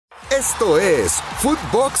Esto es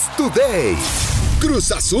Footbox Today.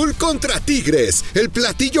 Cruz Azul contra Tigres, el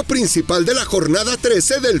platillo principal de la jornada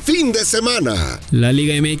 13 del fin de semana. La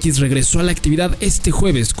Liga MX regresó a la actividad este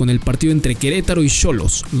jueves con el partido entre Querétaro y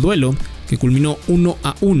Xolos, duelo que culminó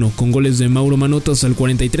 1-1 con goles de Mauro Manotas al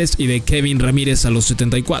 43 y de Kevin Ramírez a los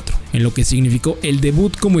 74, en lo que significó el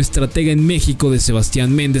debut como estratega en México de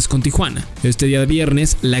Sebastián Méndez con Tijuana. Este día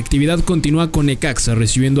viernes, la actividad continúa con Necaxa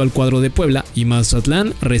recibiendo al cuadro de Puebla y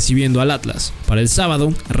Mazatlán recibiendo al Atlas. Para el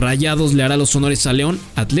sábado, Rayados le hará los honores a León,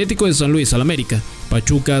 Atlético de San Luis al América,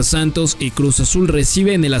 Pachuca, Santos y Cruz Azul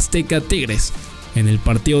recibe en el Azteca Tigres, en el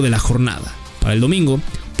partido de la jornada. Para el domingo,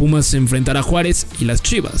 Pumas se enfrentará a Juárez y las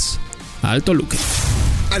Chivas al Toluca.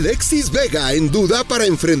 Alexis Vega en duda para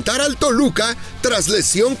enfrentar al Toluca tras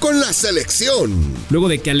lesión con la selección. Luego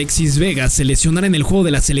de que Alexis Vega se lesionara en el juego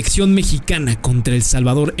de la selección mexicana contra El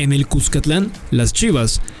Salvador en el Cuscatlán, las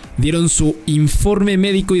Chivas dieron su informe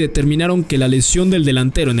médico y determinaron que la lesión del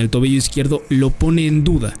delantero en el tobillo izquierdo lo pone en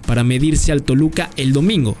duda para medirse al Toluca el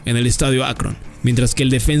domingo en el Estadio Akron. Mientras que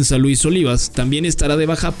el defensa Luis Olivas también estará de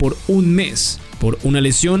baja por un mes por una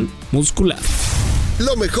lesión muscular.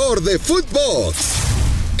 Lo mejor de Footbox.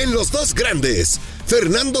 En los dos grandes,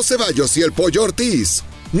 Fernando Ceballos y el Pollo Ortiz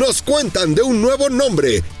nos cuentan de un nuevo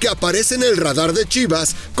nombre que aparece en el radar de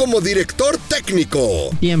Chivas como director técnico.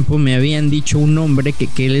 Tiempo me habían dicho un nombre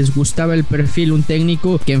que les gustaba el perfil, un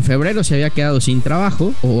técnico que en febrero se había quedado sin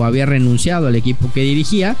trabajo o había renunciado al equipo que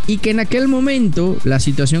dirigía y que en aquel momento la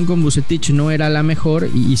situación con Vucetich no era la mejor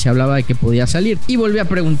y se hablaba de que podía salir. Y volví a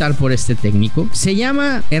preguntar por este técnico. Se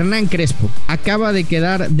llama Hernán Crespo. Acaba de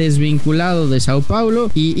quedar desvinculado de Sao Paulo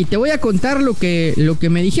y te voy a contar lo que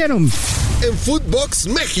me dijeron. En Footbox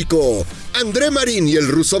México, André Marín y el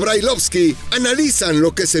ruso Brailovsky analizan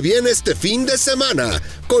lo que se viene este fin de semana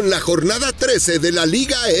con la jornada 13 de la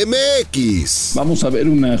Liga MX. Vamos a ver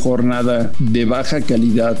una jornada de baja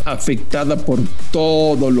calidad afectada por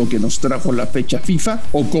todo lo que nos trajo la fecha FIFA,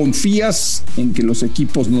 ¿o confías en que los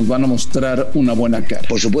equipos nos van a mostrar una buena cara?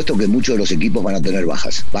 Por supuesto que muchos de los equipos van a tener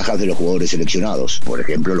bajas de los jugadores seleccionados, por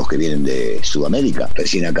ejemplo los que vienen de Sudamérica,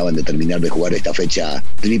 recién acaban de terminar de jugar esta fecha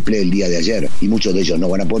triple el día de ayer y muchos de ellos no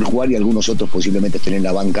van a poder jugar y algunos otros posiblemente estén en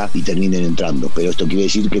la banca y terminen entrando, pero esto quiere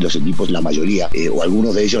decir que los equipos, la mayoría o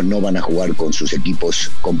algunos de ellos no van a jugar con sus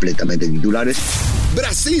equipos completamente titulares.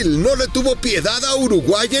 Brasil no le tuvo piedad a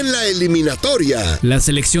Uruguay en la eliminatoria. La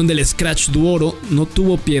selección del Scratch Duoro no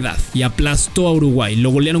tuvo piedad y aplastó a Uruguay.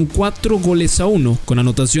 Lo golearon 4-1 con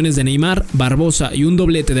anotaciones de Neymar, Barbosa y un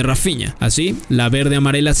doblete de Rafinha. Así, la verde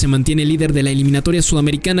amarela se mantiene líder de la eliminatoria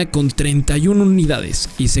sudamericana con 31 unidades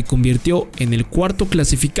y se convirtió en el cuarto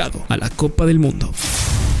clasificado a la Copa del Mundo.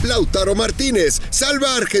 Lautaro Martínez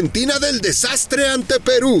salva a Argentina del desastre ante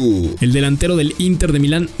Perú. El delantero del Inter de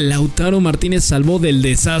Milán, Lautaro Martínez, salvó del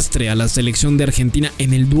desastre a la selección de Argentina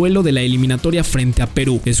en el duelo de la eliminatoria frente a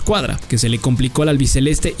Perú. Escuadra que se le complicó al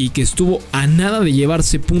albiceleste y que estuvo a nada de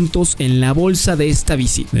llevarse puntos en la bolsa de esta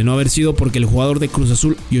visita. De no haber sido porque el jugador de Cruz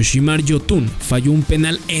Azul, Yoshimar Yotun, falló un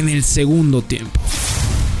penal en el segundo tiempo.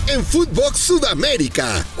 En Footbox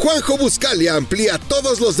Sudamérica, Juanjo Buscalia amplía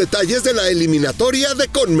todos los detalles de la eliminatoria de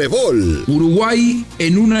Conmebol. Uruguay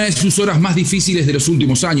en una de sus horas más difíciles de los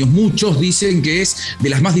últimos años. Muchos dicen que es de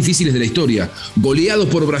las más difíciles de la historia. Goleado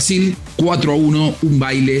por Brasil 4-1, un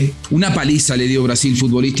baile, una paliza le dio Brasil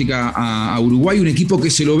futbolística a Uruguay. Un equipo que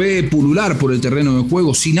se lo ve pulular por el terreno de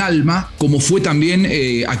juego, sin alma, como fue también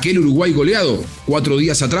aquel Uruguay goleado 4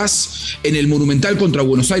 días atrás en el Monumental contra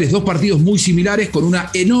Buenos Aires. 2 partidos muy similares con una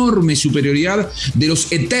enorme superioridad de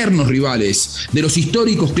los eternos rivales, de los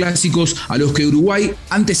históricos clásicos a los que Uruguay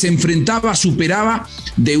antes se enfrentaba, superaba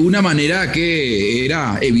de una manera que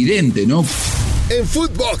era evidente, ¿no? En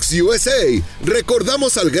Footbox USA,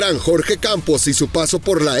 recordamos al gran Jorge Campos y su paso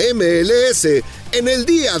por la MLS en el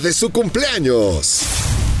día de su cumpleaños.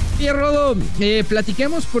 Oye, Rodo,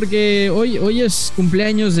 platiquemos porque hoy es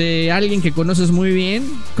cumpleaños de alguien que conoces muy bien.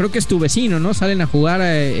 Creo que es tu vecino, ¿no? Salen a jugar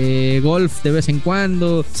golf de vez en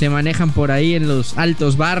cuando, se manejan por ahí en los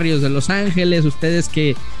altos barrios de Los Ángeles, ustedes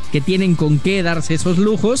que tienen con qué darse esos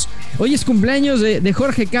lujos. Hoy es cumpleaños de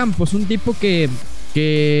Jorge Campos, un tipo que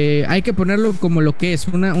hay que ponerlo como lo que es,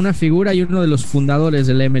 una figura y uno de los fundadores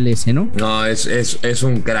del MLS, ¿no? No, es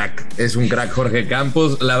un crack Jorge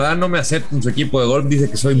Campos. La verdad no me acepta en su equipo de golf, dice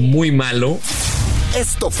que soy muy malo.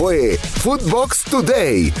 Esto fue Footbox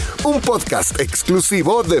Today, un podcast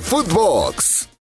exclusivo de Footbox.